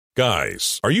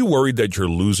Guys, are you worried that you're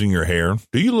losing your hair?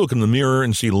 Do you look in the mirror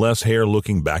and see less hair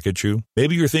looking back at you?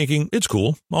 Maybe you're thinking, it's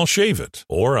cool, I'll shave it.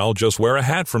 Or I'll just wear a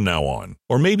hat from now on.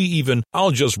 Or maybe even,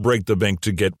 I'll just break the bank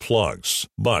to get plugs.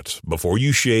 But before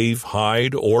you shave,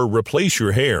 hide, or replace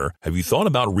your hair, have you thought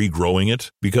about regrowing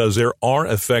it? Because there are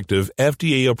effective,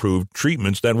 FDA-approved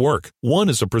treatments that work. One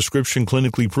is a prescription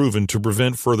clinically proven to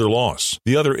prevent further loss.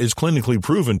 The other is clinically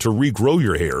proven to regrow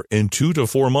your hair in 2 to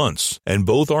 4 months. And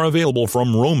both are available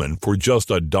from Roman for just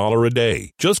 $1 a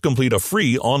day. Just complete a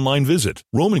free online visit.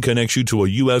 Roman connects you to a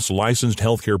U.S. licensed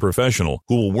healthcare professional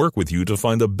who will work with you to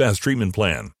find the best treatment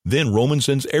plan. Then Roman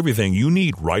sends everything you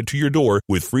need right to your door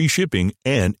with free shipping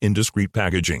and in discreet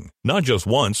packaging. Not just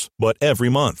once, but every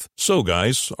month. So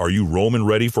guys, are you Roman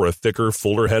ready for a thicker,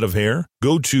 fuller head of hair?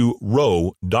 Go to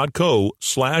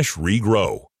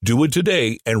ro.co/regrow. Do it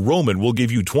today, and Roman will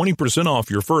give you 20%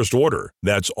 off your first order.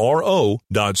 That's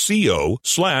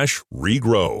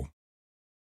ro.co/regrow.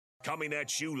 Coming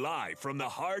at you live from the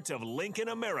heart of Lincoln,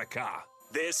 America.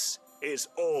 This is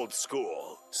Old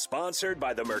School, sponsored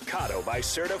by the Mercado by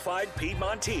Certified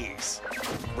Piedmontese.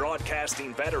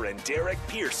 Broadcasting veteran Derek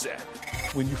Pearson.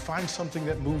 When you find something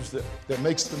that moves them, that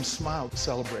makes them smile,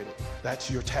 celebrate it.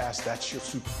 That's your task. That's your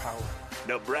superpower.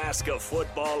 Nebraska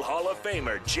Football Hall of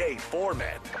Famer Jay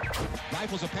Foreman.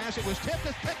 Rifles a pass. It was tipped.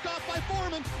 It's picked off by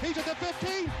Foreman. He's at the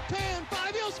 15, 10,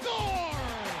 5. He'll score!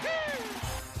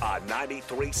 On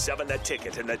 93.7 The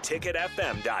Ticket and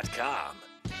theticketfm.com.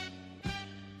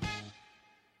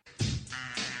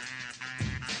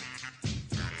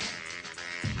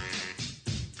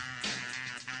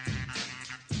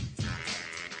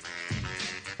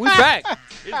 We back.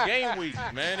 It's game week,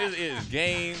 man. It is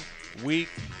game week.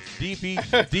 Deep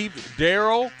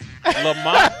Daryl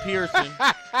Lamont Pearson.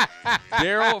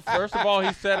 Daryl, first of all,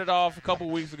 he set it off a couple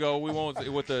weeks ago. We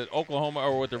went with the Oklahoma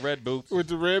or with the Red Boots. With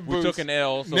the Red Boots. We took an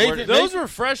L. So those were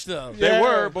fresh, though. They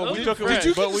were, but we took them. Did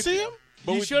you get to see them?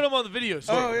 You showed them on the video.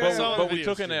 But we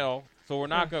took an L, so we're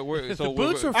not going to. The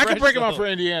boots were fresh. I can break them out for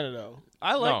Indiana, though.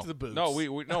 I liked the boots. No, we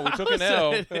took an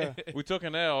L. We took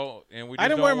an L, and we. I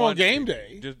didn't wear them on game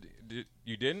day.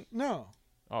 You didn't? No.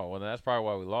 Oh, well, that's probably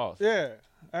why we lost. Yeah,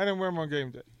 I didn't wear them on game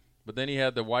day. But then he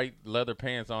had the white leather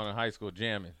pants on in high school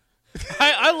jamming.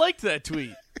 I liked that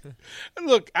tweet.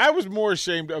 Look, I was more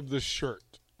ashamed of the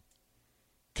shirt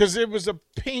because it was a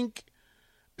pink.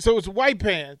 So it's white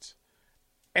pants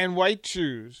and white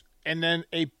shoes, and then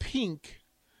a pink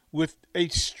with a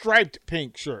striped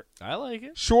pink shirt. I like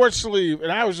it. Short sleeve,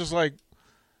 and I was just like,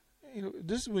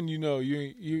 this is when you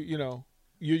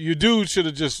your dude should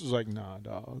have just was like, nah,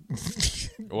 dog.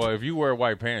 Well, if you wear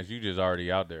white pants, you just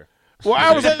already out there. Well,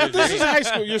 I was. This is high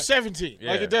school. You're 17.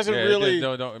 Yeah, like it doesn't really. It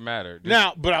don't matter.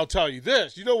 Now, but I'll tell you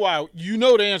this. You know why? You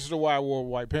know the answer to why I wore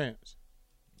white pants.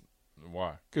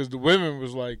 Why? Because the women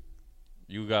was like.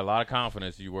 You got a lot of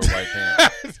confidence. You wear white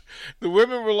pants. The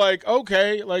women were like,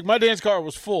 okay, like my dance card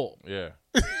was full. Yeah.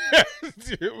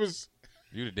 It was.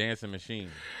 You the dancing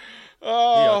machine.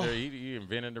 Oh. He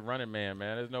invented the Running Man,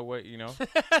 man. There's no way,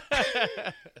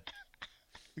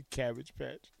 Cabbage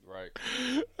Patch. Right.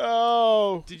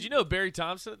 Oh. Did you know Barry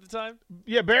Thompson at the time?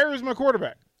 Yeah, Barry was my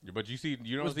quarterback. But you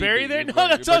don't was see Barry there? No,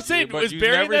 that's what I'm saying. Was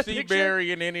Barry in that never see picture?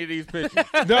 Barry in any of these pictures.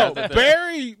 No,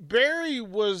 Barry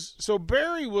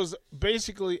was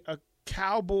basically a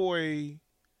cowboy,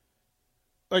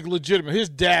 like legitimate. His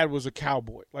dad was a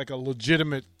cowboy, like a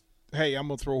legitimate, hey, I'm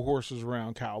going to throw horses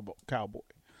around cowboy.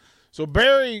 So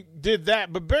Barry did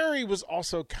that, but Barry was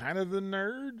also kind of the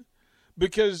nerd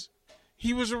because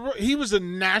he was a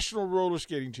national roller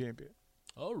skating champion.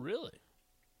 Oh, really?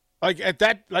 Like at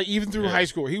that, like even through high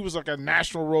school, he was like a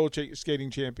national roller skating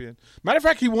champion. Matter of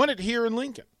fact, he won it here in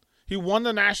Lincoln. He won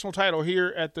the national title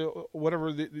here at the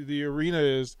whatever the arena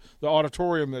is, the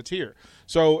auditorium that's here.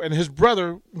 So, and his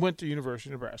brother went to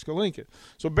University of Nebraska Lincoln.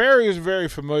 So Barry is very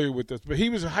familiar with this. But he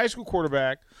was a high school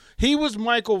quarterback. He was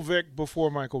Michael Vick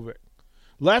before Michael Vick.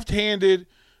 Left-handed,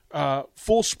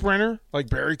 full sprinter. Like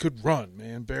Barry could run,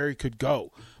 man. Barry could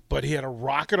go, but he had a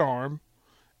rocket arm.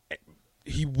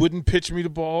 He wouldn't pitch me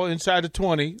the ball inside the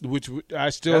 20, which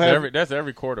I still have. That's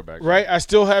every quarterback. Right? I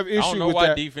still have issue with that. I don't know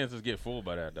why defenses get fooled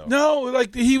by that, though. No,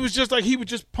 like he was just like he would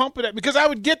just pump it at because I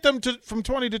would get them from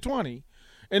 20 to 20.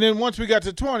 And then once we got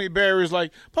to 20, Barry was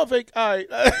like, pump fake, all right.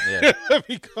 Yeah. Let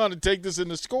me kind of take this in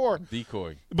the score.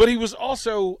 Decoy. But he was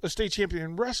also a state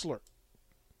champion wrestler.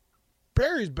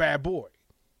 Barry's a bad boy.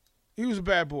 He was a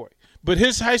bad boy. But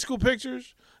his high school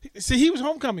pictures, see, he was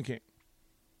homecoming king.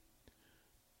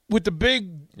 With the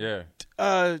big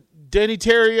Denny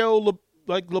Terrio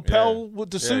lapel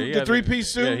with the suit, the three-piece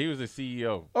suit? Yeah, he was the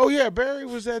CEO. Oh, yeah, Barry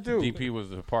was that dude. DP was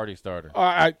the party starter.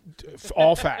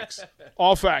 All facts.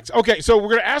 All facts. Okay, so we're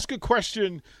going to ask a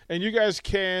question, and you guys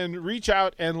can reach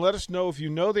out and let us know if you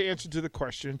know the answer to the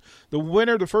question. The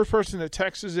winner, the first person that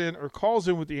texts in or calls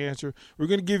in with the answer, we're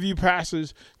going to give you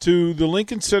passes to the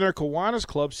Lincoln Center Kiwanis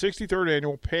Club 63rd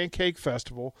Annual Pancake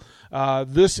Festival.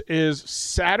 This is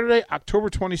Saturday, October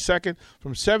 22nd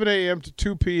from 7 a.m. to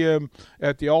 2 p.m.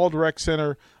 at the Aldrich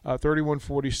Center,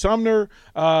 3140 Sumner.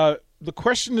 The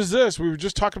question is this. We were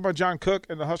just talking about John Cook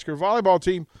and the Husker volleyball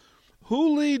team.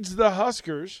 Who leads the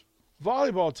Huskers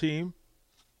volleyball team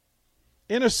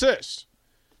in assists?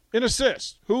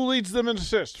 Who leads them in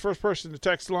assists? First person to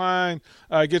text line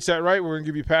gets that right. We're going to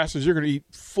give you passes. You're going to eat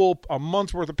a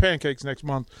month's worth of pancakes next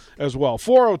month as well.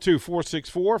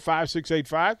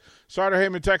 402-464-5685. Sartor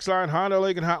Heyman text line, Honda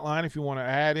Lincoln hotline. If you want to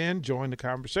add in, join the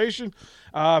conversation.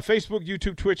 Facebook,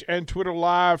 YouTube, Twitch, and Twitter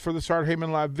live for the Sartor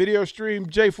Heyman live video stream.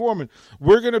 Jay Foreman,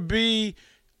 we're going to be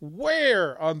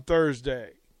where on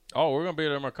Thursday? Oh, we're going to be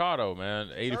at the Mercado, man.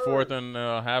 84th and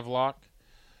Havelock.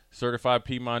 Certified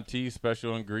Piedmontese,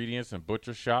 special ingredients and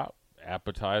butcher shop,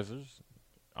 appetizers,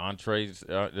 entrees,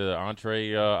 the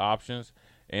entree options,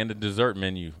 and the dessert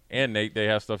menu. And they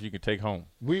have stuff you can take home.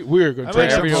 We're going to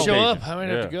take something home. Show up. I might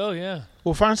have to go. Yeah.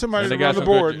 We'll find somebody to run the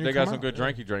board. board. They got some good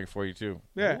drinky drink for you too.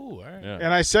 Yeah. Ooh, all right. Yeah.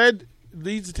 And I said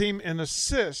leads the team in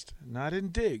assist, not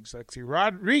in digs. Like, see,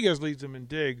 Rodriguez leads them in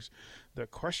digs. The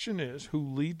question is who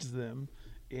leads them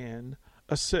in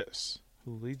assists?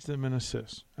 Who leads them in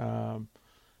assists?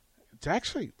 It's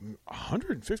actually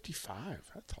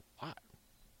 155. That's a lot.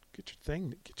 Get your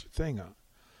thing on.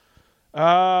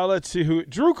 Let's see who.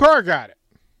 Drew Carr got it.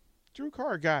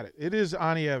 It is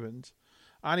Ani Evans.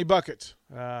 Ani Buckets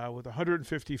with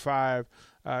 155.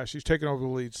 She's taken over the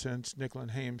lead since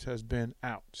Nicklin Hames has been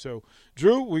out. So,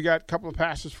 Drew, we got a couple of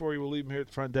passes for you. We'll leave them here at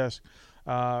the front desk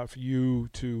for you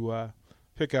to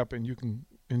pick up, and you can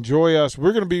enjoy us.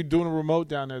 We're going to be doing a remote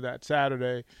down there that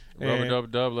Saturday.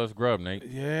 Rub-a-dub-dub, let's grub, Nate.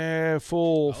 Yeah,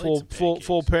 full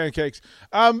pancakes.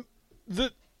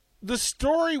 The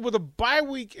story with a bye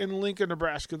week in Lincoln,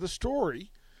 Nebraska, the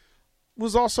story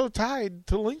was also tied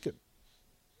to Lincoln.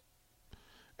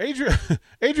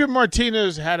 Adrian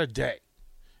Martinez had a day.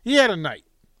 He had a night.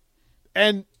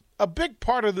 And a big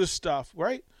part of this stuff,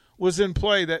 right, was in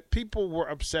play that people were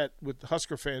upset with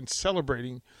Husker fans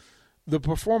celebrating the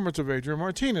performance of Adrian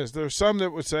Martinez. There's some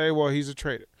that would say, well, he's a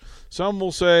traitor. Some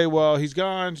will say, well, he's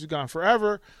gone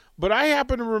forever. But I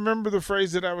happen to remember the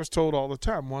phrase that I was told all the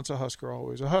time, once a Husker,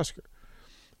 always a Husker.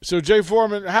 So, Jay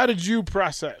Foreman, how did you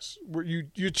process?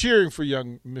 You're cheering for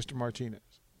young Mr.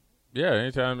 Martinez. Yeah,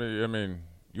 anytime, I mean,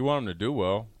 you want him to do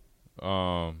well.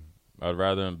 I'd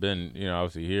rather him been,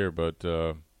 obviously here, but,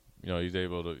 he's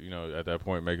able to, at that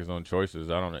point, make his own choices.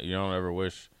 You don't ever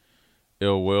wish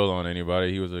ill will on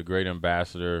anybody. He was a great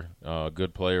ambassador,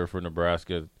 good player for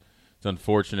Nebraska. It's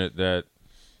unfortunate that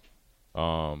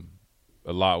a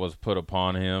lot was put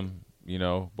upon him,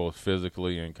 both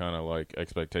physically and kind of like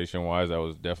expectation-wise. That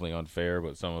was definitely unfair,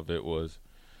 but some of it was,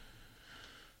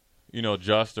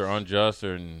 just or unjust,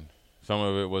 and some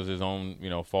of it was his own,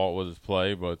 fault with his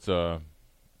play. But,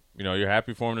 you're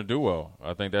happy for him to do well.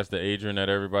 I think that's the Adrian that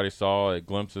everybody saw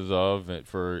glimpses of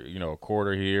for, a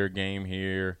quarter here, game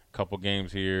here, couple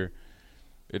games here.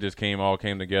 It just all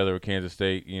came together with Kansas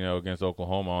State, against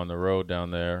Oklahoma on the road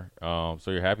down there. So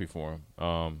you're happy for him.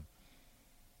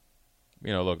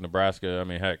 Look, Nebraska, I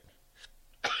mean, heck,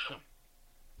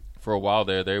 for a while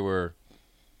there, they were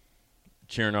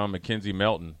cheering on Mackenzie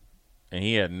Melton, and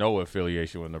he had no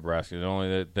affiliation with Nebraska. The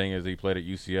only thing is he played at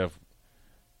UCF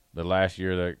the last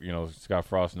year that, Scott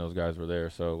Frost and those guys were there.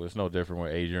 So it's no different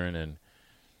with Adrian, and,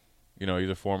 he's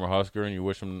a former Husker, and you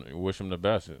wish him the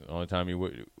best. The only time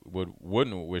you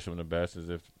wouldn't wish him the best is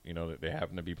if, that they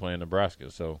happen to be playing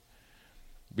Nebraska. So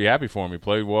be happy for him. He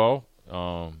played well.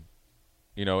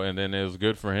 And then it was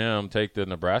good for him, take the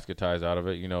Nebraska ties out of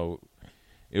it.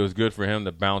 It was good for him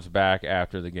to bounce back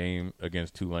after the game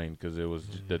against Tulane because it was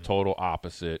the total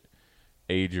opposite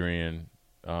Adrian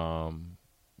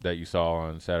that you saw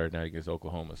on Saturday night against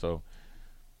Oklahoma. So,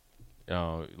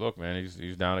 look, man,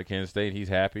 he's down at Kansas State. He's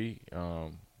happy.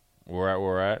 Where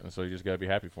we're at, and so you just got to be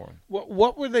happy for him.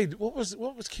 What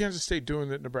was Kansas State doing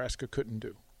that Nebraska couldn't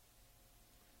do?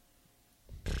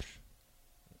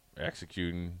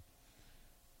 Executing,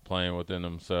 playing within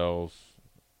themselves,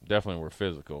 definitely were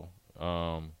physical.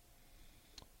 And,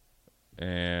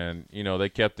 they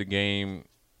kept the game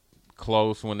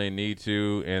close when they need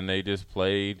to, and they just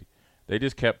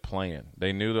kept playing.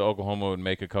 They knew that Oklahoma would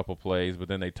make a couple plays, but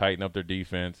then they tightened up their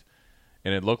defense,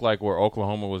 And it looked like where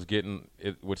Oklahoma was getting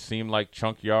it, which seemed like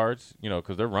chunk yards,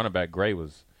 because their running back Gray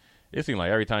it seemed like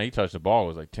every time he touched the ball it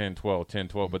was like 10, 12, 10,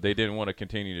 12, but they didn't want to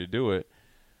continue to do it.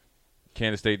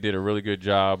 Kansas State did a really good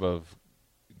job of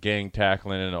gang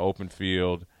tackling in an open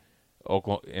field,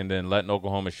 and then letting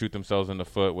Oklahoma shoot themselves in the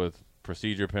foot with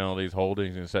procedure penalties,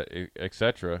 holdings,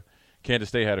 etc. Kansas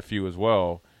State had a few as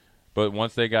well, but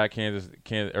once they got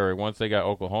once they got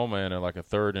Oklahoma in like a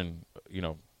third and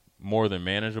more than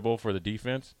manageable for the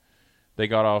defense, they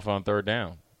got off on third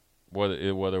down, whether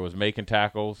it was making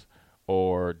tackles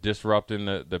or disrupting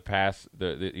the pass,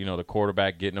 the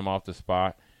quarterback, getting them off the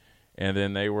spot, and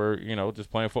then they were just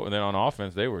playing football. And then on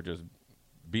offense, they were just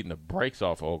beating the brakes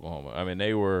off of Oklahoma. I mean,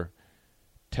 they were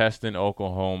testing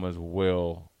Oklahoma's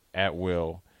will at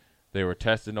will. They were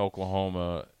testing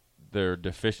Oklahoma, their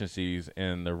deficiencies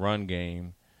in the run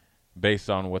game based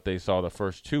on what they saw the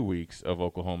first 2 weeks of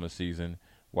Oklahoma's season,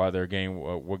 while their game,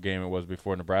 what game it was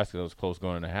before Nebraska, that was close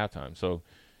going into halftime. So,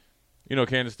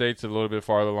 Kansas State's a little bit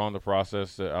farther along the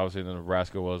process, obviously, than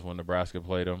Nebraska was when Nebraska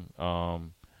played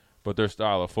them. But their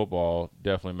style of football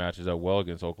definitely matches up well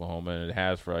against Oklahoma, and it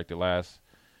has for like the last,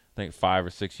 I think, 5 or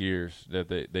 6 years that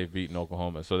they've beaten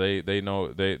Oklahoma. So they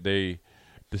know the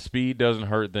speed doesn't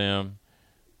hurt them.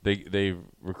 They've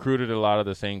recruited a lot of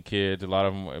the same kids. A lot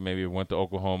of them maybe went to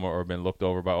Oklahoma or been looked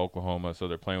over by Oklahoma, so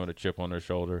they're playing with a chip on their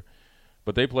shoulder.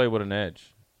 But they play with an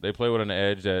edge. They play with an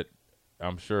edge that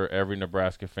I'm sure every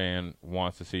Nebraska fan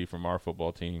wants to see from our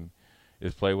football team,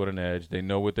 is play with an edge. They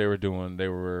know what they were doing. They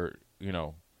were,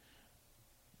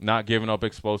 not giving up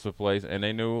explosive plays, and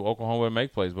they knew Oklahoma would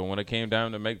make plays. But when it came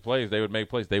down to make plays, they would make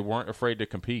plays. They weren't afraid to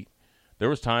compete. There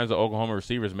was times that Oklahoma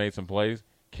receivers made some plays.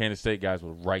 Kansas State guys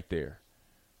were right there,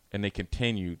 and they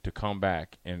continued to come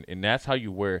back. And that's how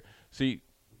you wear. See,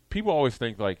 people always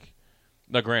think like,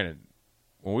 now granted,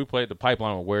 when we played the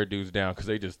pipeline, would wear dudes down because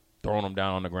they just throwing them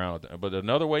down on the ground. But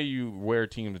another way you wear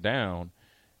teams down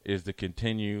is to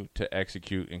continue to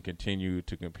execute and continue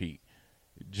to compete.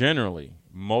 Generally,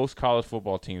 most college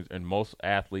football teams and most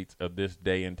athletes of this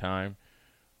day and time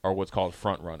are what's called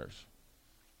front runners.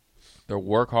 They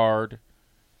work hard.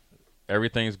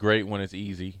 Everything's great when it's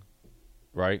easy,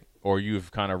 right? Or you've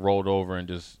kind of rolled over and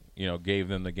just, gave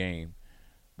them the game.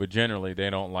 But generally, they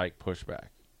don't like pushback.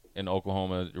 In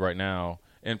Oklahoma right now,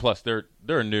 and plus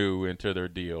they're new into their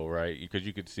deal, right? Because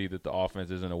you could see that the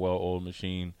offense isn't a well-oiled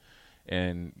machine,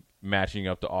 and matching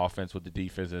up the offense with the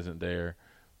defense isn't there.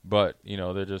 But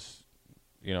they're just,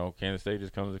 Kansas State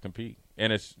just comes to compete,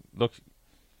 and it's looks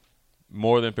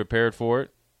more than prepared for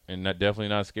it, and definitely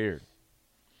not scared.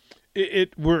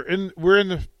 We're in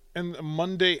the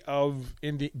Monday of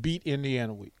beat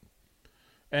Indiana week,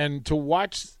 and to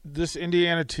watch this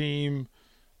Indiana team.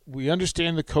 We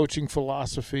understand the coaching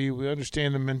philosophy. We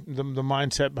understand the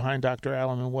mindset behind Dr.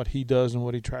 Allen and what he does and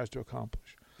what he tries to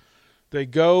accomplish. They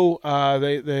go.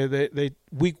 They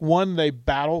week one they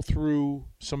battle through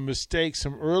some mistakes,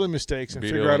 some early mistakes, and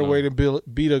figure out a way to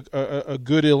beat a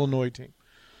good Illinois team,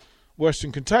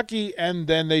 Western Kentucky, and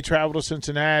then they travel to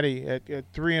Cincinnati at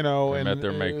 3-0 and met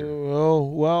their maker.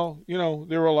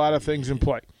 There were a lot of things in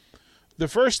play. The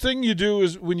first thing you do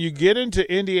is when you get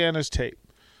into Indiana's tape.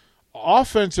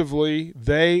 Offensively,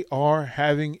 they are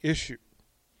having issue.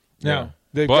 Now,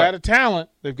 they've got talent.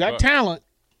 They've got talent,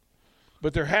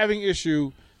 but they're having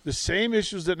issue. The same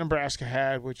issues that Nebraska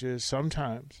had, which is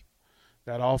sometimes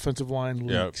that offensive line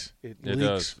leaks. It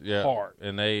leaks hard.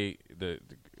 And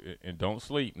and don't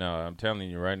sleep. Now, I'm telling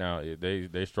you right now,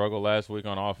 they struggled last week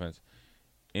on offense.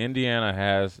 Indiana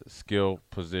has skill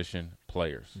position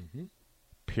players,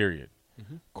 period.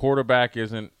 Mm-hmm. Quarterback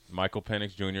isn't Michael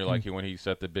Penix Jr. like when he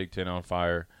set the Big Ten on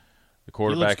fire. The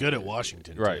quarterback he looks good at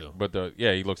Washington, right? Too. But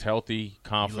he looks healthy,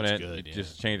 confident. He looks good,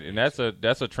 just changed, and that's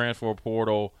a transfer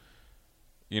portal,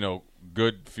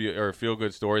 good feel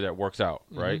good story that works out,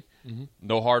 right? Mm-hmm.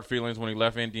 No hard feelings when he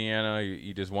left Indiana.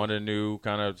 He just wanted a new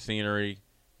kind of scenery,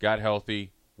 got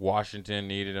healthy. Washington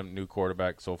needed a new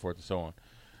quarterback, so forth and so on.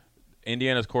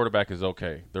 Indiana's quarterback is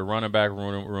okay. Their running back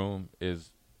room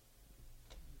is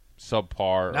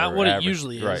subpar. Not what average, it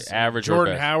usually is. Right, average.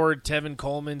 Jordan Howard, Tevin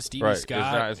Coleman, Stevie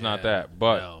Scott. It's not that.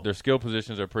 But their skill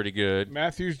positions are pretty good.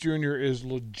 Matthews Jr. is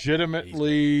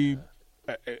legitimately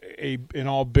an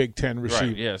all Big Ten receiver.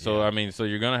 Right, yeah. So, so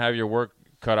you're going to have your work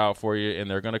cut out for you, and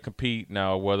they're going to compete.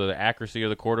 Now, whether the accuracy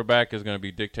of the quarterback is going to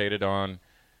be dictated on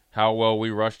how well we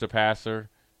rush the passer.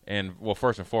 And,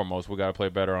 first and foremost, we got to play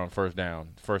better on first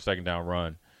down, second down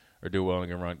run, or do well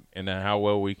and run. And then how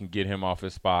well we can get him off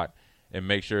his spot and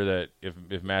make sure that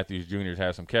if Matthews Jr.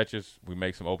 has some catches, we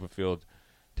make some open field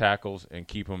tackles and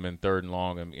keep him in third and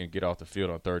long and get off the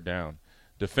field on third down.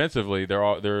 Defensively, they're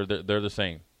the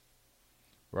same.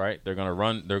 right? They're gonna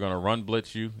run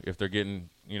blitz you if they're getting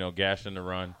gashed in the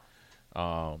run.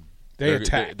 They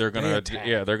attack. They're gonna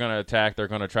attack. They're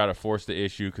gonna try to force the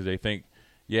issue because they think,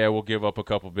 we'll give up a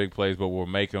couple big plays, but we'll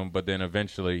make them. But then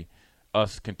eventually,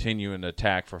 us continuing to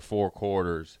attack for 4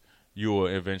 quarters, you will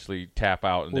eventually tap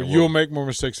out, and you'll make more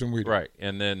mistakes than we do. Right,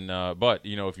 and then but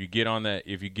if you get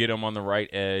them on the right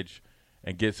edge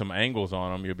and get some angles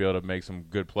on them, you'll be able to make some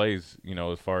good plays.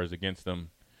 As far as against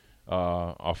them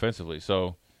offensively.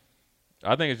 So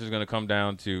I think it's just going to come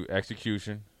down to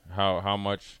execution. How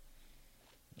much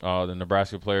the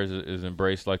Nebraska players is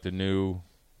embraced like the new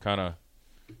kind of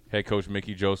head coach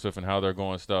Mickey Joseph and how they're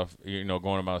going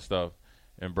about stuff,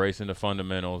 embracing the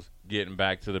fundamentals, getting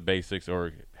back to the basics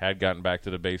or had gotten back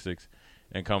to the basics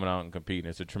and coming out and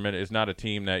competing. It's not a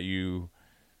team that you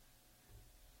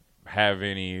have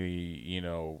any,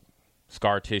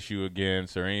 scar tissue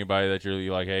against or anybody that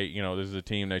you're like, hey, this is a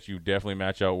team that you definitely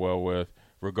match out well with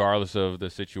regardless of the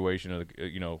situation of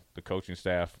the coaching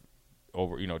staff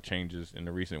over changes in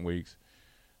the recent weeks.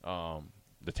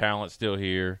 The talent's still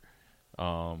here.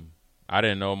 I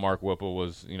didn't know Mark Whipple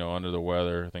was under the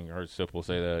weather. I think I heard Sipple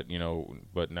say that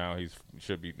but now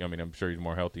should be. I mean, I'm sure he's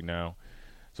more healthy now.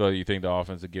 So you think the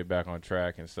offense will get back on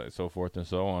track and so forth and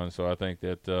so on. So I think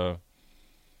that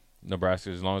Nebraska,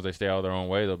 as long as they stay out of their own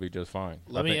way, they'll be just fine.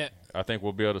 I think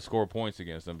we'll be able to score points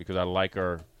against them because I like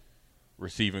our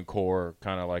receiving core,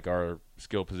 kind of like our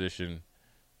skill position,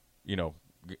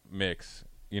 mix,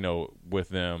 with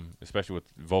them, especially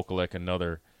with Vokalek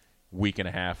another week and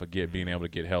a half of being able to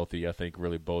get healthy. I think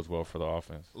really bodes well for the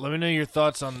offense. Let me know your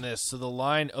thoughts on this. So the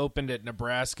line opened at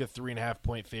Nebraska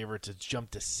 3.5-point favorites. It's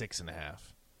jumped to 6.5.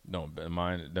 No, the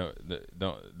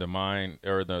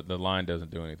line doesn't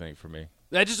do anything for me.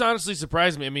 That just honestly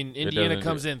surprised me. I mean, Indiana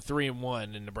comes in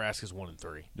 3-1 and Nebraska's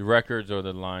 1-3. The records or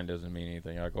the line doesn't mean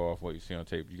anything. I go off what you see on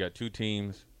tape. You got 2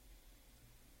 teams.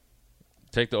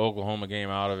 Take the Oklahoma game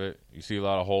out of it. You see a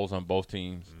lot of holes on both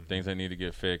teams, things that need to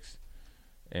get fixed.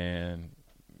 And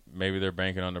maybe they're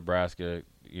banking on Nebraska,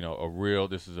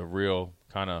 this is a real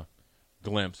kind of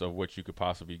glimpse of what you could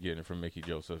possibly get from Mickey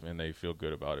Joseph, and they feel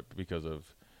good about it because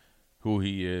of who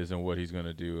he is and what he's going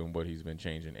to do and what he's been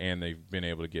changing. And they've been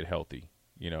able to get healthy,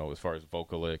 as far as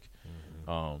Vokalek.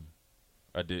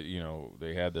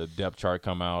 They had the depth chart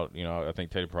come out. I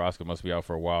think Teddy Prohaska must be out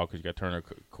for a while because you got Turner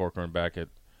Corcoran back at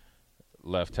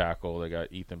left tackle. They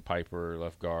got Ethan Piper,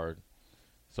 left guard.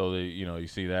 So, you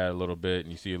see that a little bit, and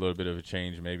you see a little bit of a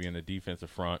change maybe in the defensive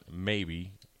front.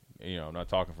 Maybe. I'm not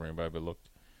talking for anybody, but look,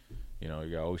 you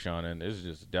got O'Shawn, and this is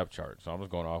just a depth chart. So I'm just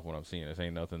going off what I'm seeing. This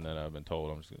ain't nothing that I've been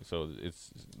told. So it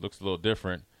looks a little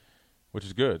different, which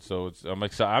is good. So I'm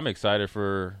excited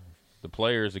for the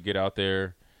players to get out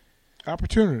there.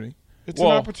 Opportunity. It's an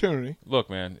opportunity. Look,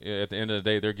 man, at the end of the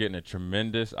day, they're getting a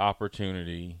tremendous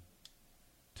opportunity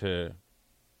to –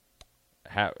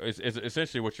 it's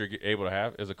essentially what you're able to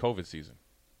have is a COVID season.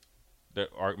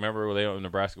 Remember when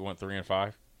Nebraska went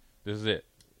 3-5? This is it.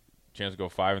 Chance to go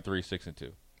 5-3,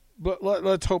 6-2. But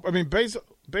let's hope. I mean,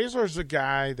 Baszler's the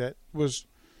guy that was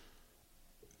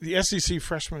the SEC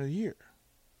Freshman of the Year.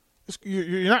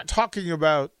 You're not talking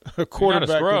about a quarterback.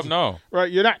 You're not a scrub, no.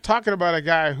 Right. You're not talking about a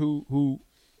guy who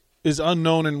is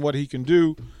unknown in what he can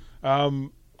do.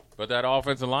 But that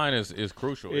offensive line is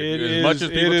crucial. It is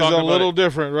a little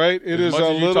different, right? It is a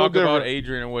little different. You talk about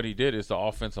Adrian and what he did, it's the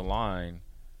offensive line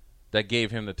that gave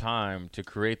him the time to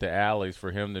create the alleys for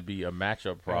him to be a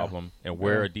matchup problem and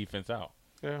wear a defense out.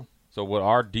 Yeah. So what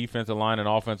our defensive line and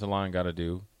offensive line got to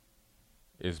do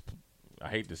is, I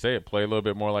hate to say it, play a little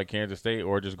bit more like Kansas State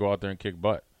or just go out there and kick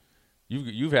butt.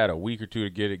 You've had a week or two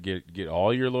to get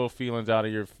all your little feelings not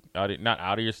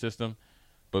out of your system,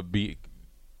 but be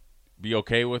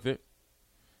okay with it.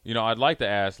 I'd like to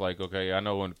ask, I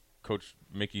know when Coach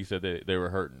Mickey said that they were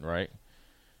hurting, right?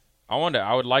 I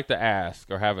would like to ask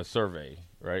or have a survey,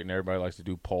 right? And everybody likes to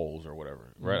do polls or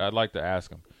whatever, right? Mm-hmm. I'd like to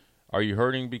ask them, are you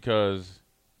hurting because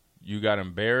you got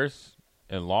embarrassed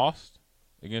and lost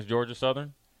against Georgia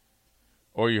Southern?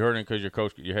 Or are you hurting because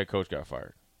your head coach got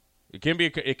fired? It can be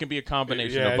a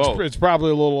combination of both. It's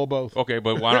probably a little of both. Okay,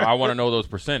 but I want to know those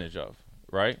percentage of,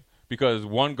 right? Because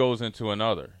one goes into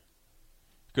another.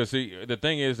 Because the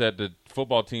thing is that the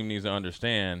football team needs to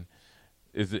understand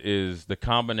is the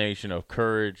combination of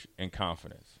courage and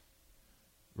confidence,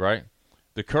 right?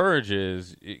 The courage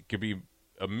it could be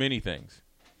many things.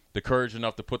 The courage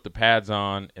enough to put the pads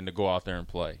on and to go out there and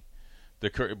play.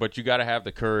 But you got to have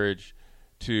the courage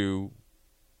to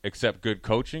accept good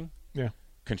coaching,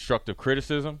 constructive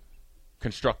criticism,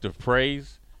 constructive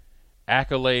praise,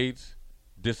 accolades,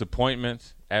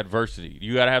 disappointments, adversity.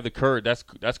 You got to have the courage.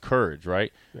 That's courage,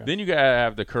 right? Yeah. Then you got to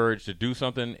have the courage to do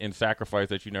something in sacrifice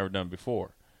that you've never done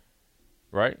before,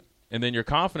 right? And then your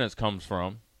confidence comes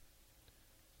from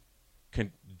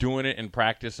doing it in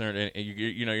practice, and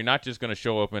you're not just going to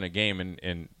show up in a game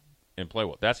and play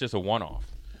well. That's just a one-off.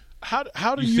 How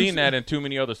do you've seen that in too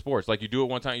many other sports? Like you do it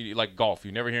one time, like golf.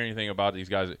 You never hear anything about these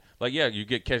guys. Like you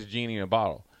catch genie in a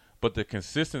bottle, but the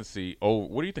consistency. Oh,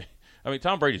 what do you think? I mean,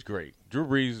 Tom Brady's great. Drew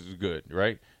Brees is good,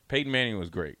 right? Peyton Manning was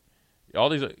great. All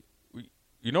these,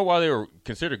 you know why they were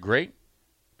considered great?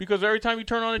 Because every time you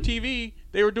turn on the TV,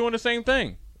 they were doing the same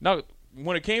thing. Now,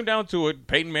 when it came down to it,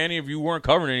 Peyton Manning, if you weren't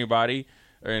covering anybody,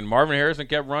 and Marvin Harrison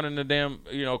kept running the damn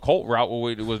Colt route,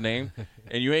 what it was named,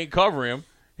 and you ain't covering him,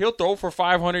 he'll throw for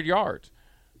 500 yards.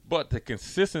 But the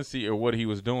consistency of what he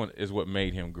was doing is what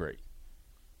made him great.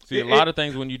 See, a lot of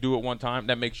things when you do it one time,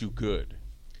 that makes you good.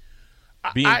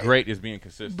 Being great is being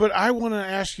consistent. But I want to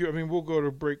ask you, I mean, we'll go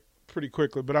to break pretty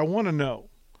quickly, but I want to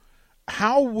know,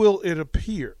 how will it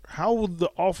appear? How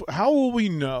will we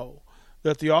know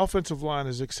that the offensive line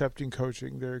is accepting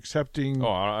coaching? They're accepting.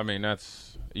 Oh, I mean,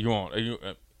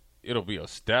 it'll be a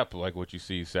step like what you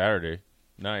see Saturday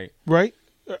night. Right?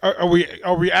 Are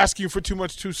we asking for too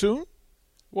much too soon?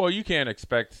 Well, you can't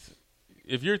expect,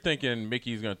 if you're thinking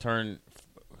Mickey's going to turn,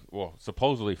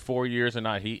 supposedly 4 years and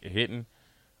not hitting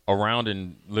around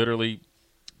in literally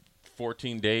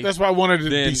 14 days. That's why I wanted to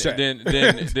be said.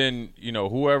 Then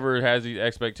whoever has these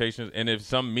expectations, and if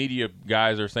some media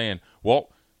guys are saying,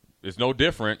 well, it's no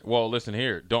different. Well, listen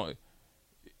here,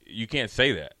 you can't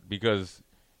say that, because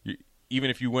even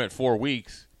if you went 4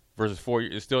 weeks versus 4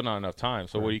 years, it's still not enough time.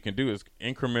 So what you can do is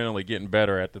incrementally getting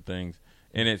better at the things.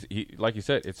 And like you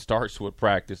said, it starts with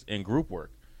practice and group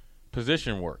work,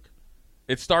 position work.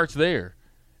 It starts there.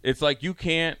 It's like you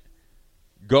can't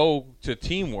go to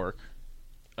teamwork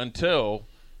until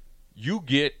you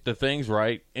get the things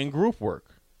right in group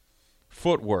work,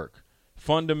 footwork,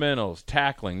 fundamentals,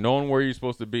 tackling, knowing where you're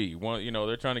supposed to be.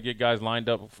 They're trying to get guys lined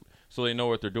up so they know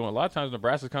what they're doing. A lot of times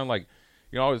Nebraska's kind of like,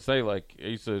 I always say, like, I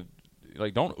used to,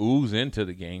 like, don't ooze into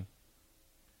the game.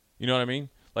 You know what I mean?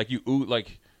 Like you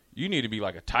need to be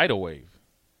like a tidal wave.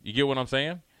 You get what I'm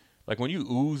saying? Like when you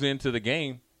ooze into the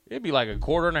game, it'd be like a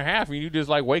quarter and a half and you just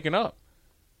like waking up.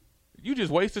 You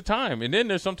just wasted time. And then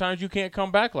there's sometimes you can't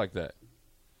come back like that.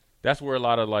 That's where a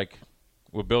lot of, like,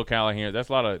 with Bill Callahan, that's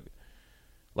a lot of,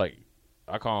 like,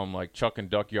 I call them, like, chuck and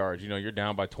duck yards. You're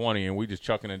down by 20, and we just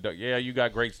chucking and duck. Yeah, you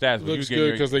got great stats. But looks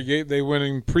good because they went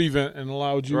in prevent and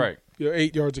allowed you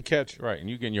 8 yards of catch. Right, and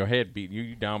you getting your head beat.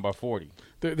 You down by 40.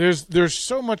 There's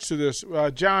so much to this.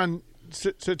 John,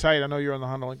 sit tight. I know you're on the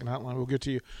Honda Lincoln Hotline. We'll get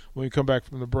to you when we come back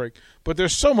from the break. But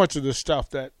there's so much of this stuff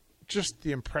that just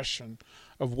the impression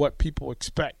of what people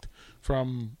expect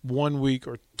from 1 week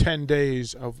or 10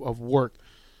 days of work.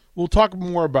 We'll talk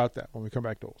more about that when we come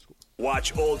back to Old School.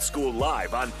 Watch Old School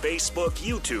live on Facebook,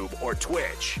 YouTube, or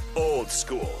Twitch. Old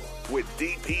School with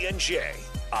DP and J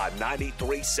on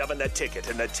 93.7 The Ticket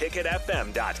and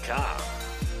theticketfm.com.